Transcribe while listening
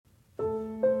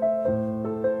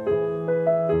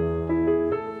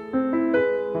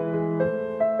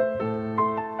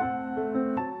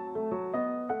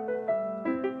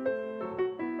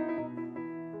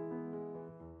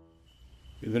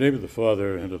name of the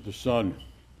Father, and of the Son,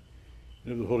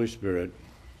 and of the Holy Spirit.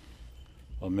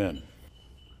 Amen.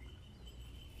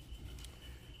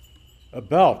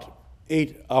 About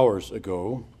 8 hours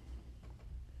ago,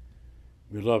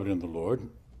 beloved in the Lord,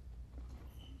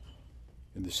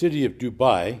 in the city of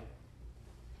Dubai,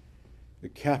 the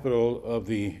capital of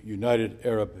the United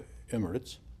Arab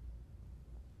Emirates,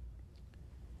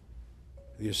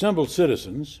 the assembled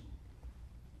citizens,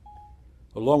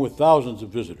 along with thousands of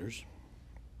visitors,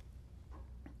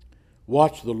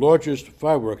 watched the largest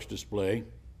fireworks display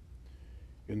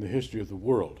in the history of the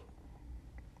world.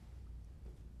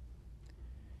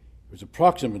 It was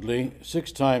approximately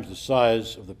 6 times the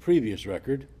size of the previous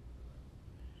record,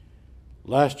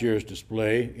 last year's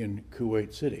display in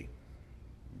Kuwait City.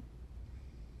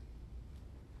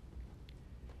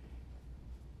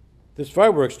 This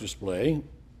fireworks display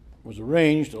was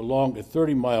arranged along a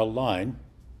 30-mile line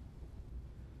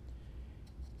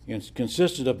and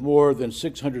consisted of more than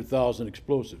 600,000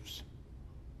 explosives,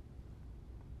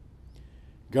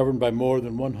 governed by more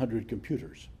than 100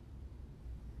 computers.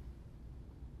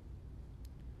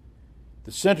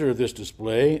 The center of this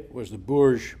display was the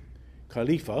Burj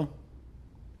Khalifa,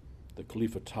 the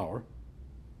Khalifa Tower,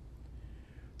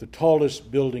 the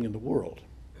tallest building in the world.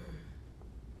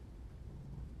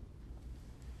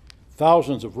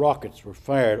 Thousands of rockets were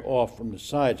fired off from the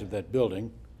sides of that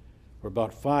building for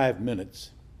about 5 minutes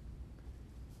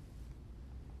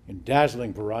in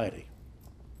dazzling variety,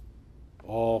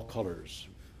 all colors,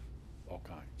 all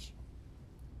kinds.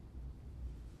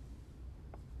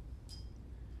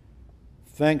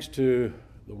 Thanks to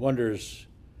the wonders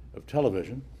of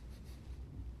television,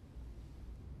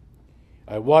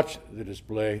 I watched the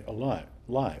display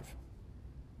live,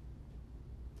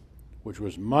 which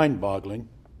was mind-boggling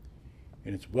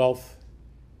in its wealth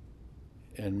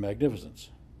and magnificence.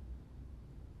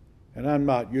 And I'm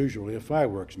not usually a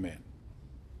fireworks man.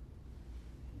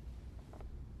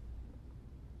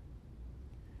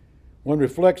 One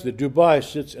reflects that Dubai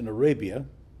sits in Arabia,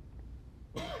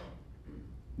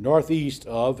 northeast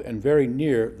of and very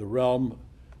near the realm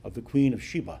of the Queen of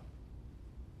Sheba.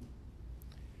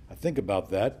 I think about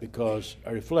that because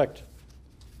I reflect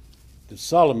that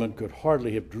Solomon could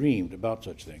hardly have dreamed about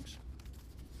such things.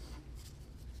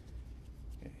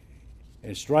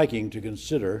 And it's striking to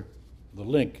consider the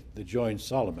link that joins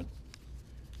Solomon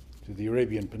to the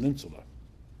Arabian Peninsula.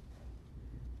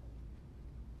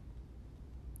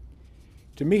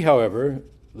 To me, however,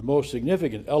 the most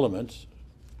significant element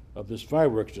of this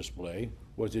fireworks display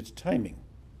was its timing.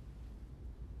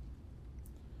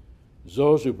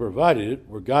 Those who provided it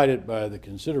were guided by the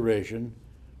consideration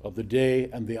of the day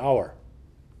and the hour.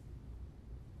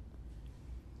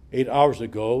 8 hours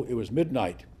ago, it was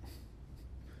midnight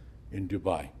in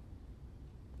Dubai,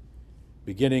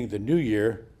 beginning the new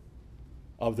year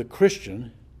of the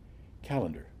Christian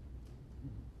calendar.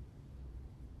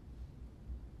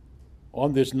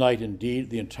 On this night, indeed,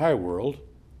 the entire world,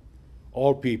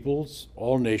 all peoples,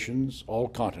 all nations, all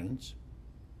continents,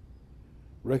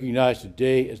 recognize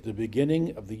today as the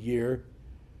beginning of the year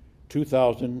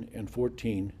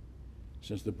 2014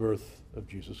 since the birth of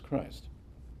Jesus Christ.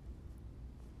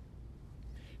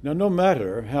 Now, no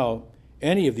matter how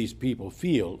any of these people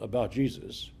feel about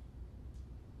Jesus,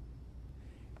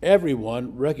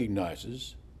 everyone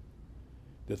recognizes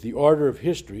that the order of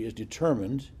history is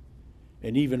determined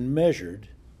and even measured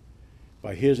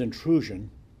by his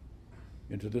intrusion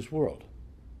into this world.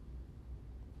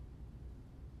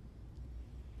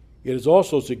 It is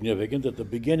also significant that the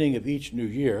beginning of each new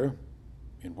year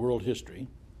in world history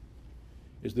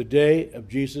is the day of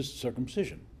Jesus'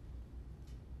 circumcision.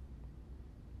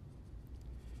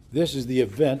 This is the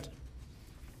event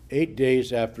 8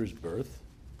 days after his birth,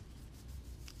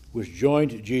 which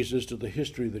joined Jesus to the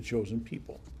history of the chosen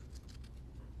people.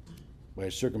 By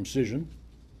his circumcision,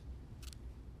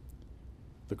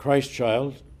 the Christ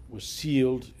child was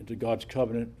sealed into God's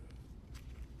covenant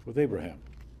with Abraham.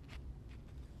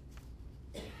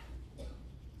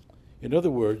 In other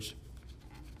words,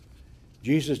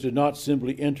 Jesus did not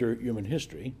simply enter human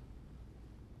history.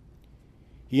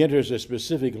 He enters a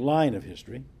specific line of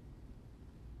history,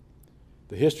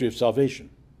 the history of salvation.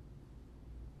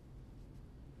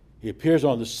 He appears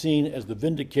on the scene as the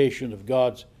vindication of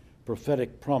God's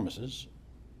prophetic promises,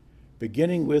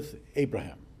 beginning with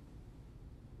Abraham.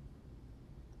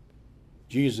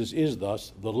 Jesus is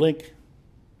thus the link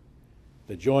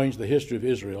that joins the history of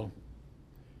Israel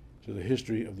to the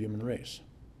history of the human race.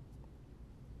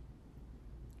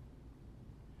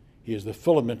 He is the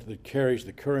filament that carries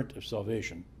the current of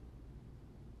salvation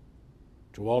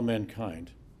to all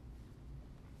mankind,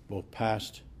 both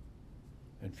past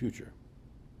and future.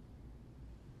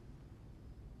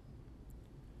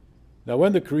 Now,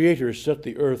 when the Creator set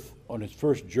the earth on its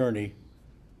first journey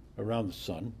around the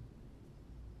sun,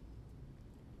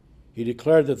 he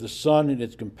declared that the sun and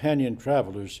its companion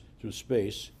travelers through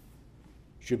space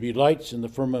should be lights in the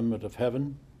firmament of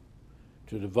heaven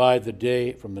to divide the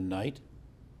day from the night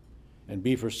and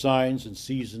be for signs and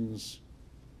seasons,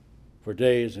 for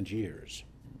days and years.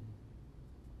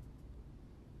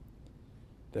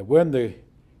 That when the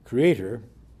Creator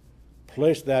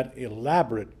placed that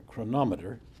elaborate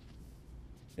chronometer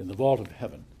in the vault of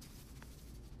heaven,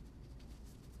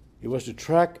 it was to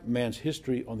track man's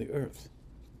history on the earth.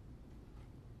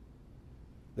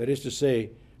 That is to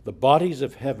say, the bodies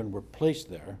of heaven were placed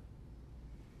there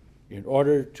in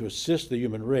order to assist the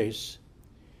human race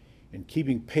in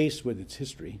keeping pace with its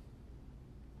history,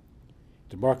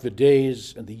 to mark the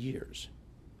days and the years.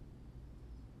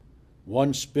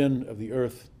 One spin of the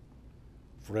earth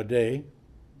for a day,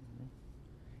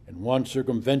 and one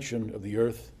circumvention of the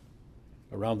earth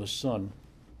around the sun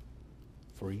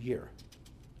for a year.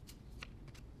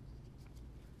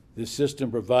 This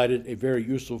system provided a very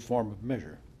useful form of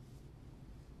measure.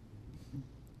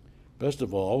 Best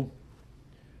of all,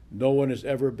 no one has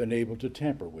ever been able to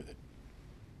tamper with it.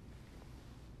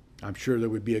 I'm sure there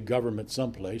would be a government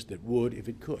someplace that would if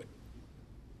it could.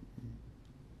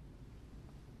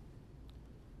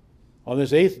 On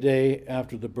this 8th day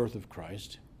after the birth of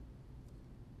Christ,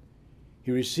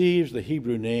 he receives the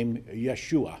Hebrew name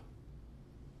Yeshua,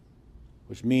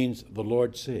 which means the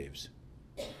Lord saves.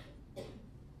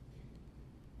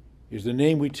 Is the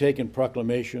name we take in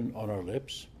proclamation on our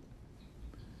lips.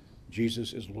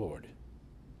 Jesus is Lord.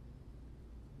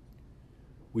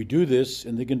 We do this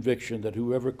in the conviction that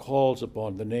whoever calls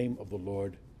upon the name of the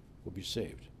Lord will be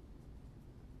saved.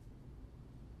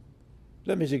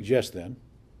 Let me suggest then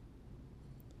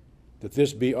that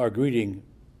this be our greeting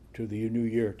to the new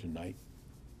year tonight.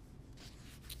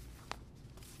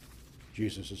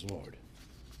 Jesus is Lord.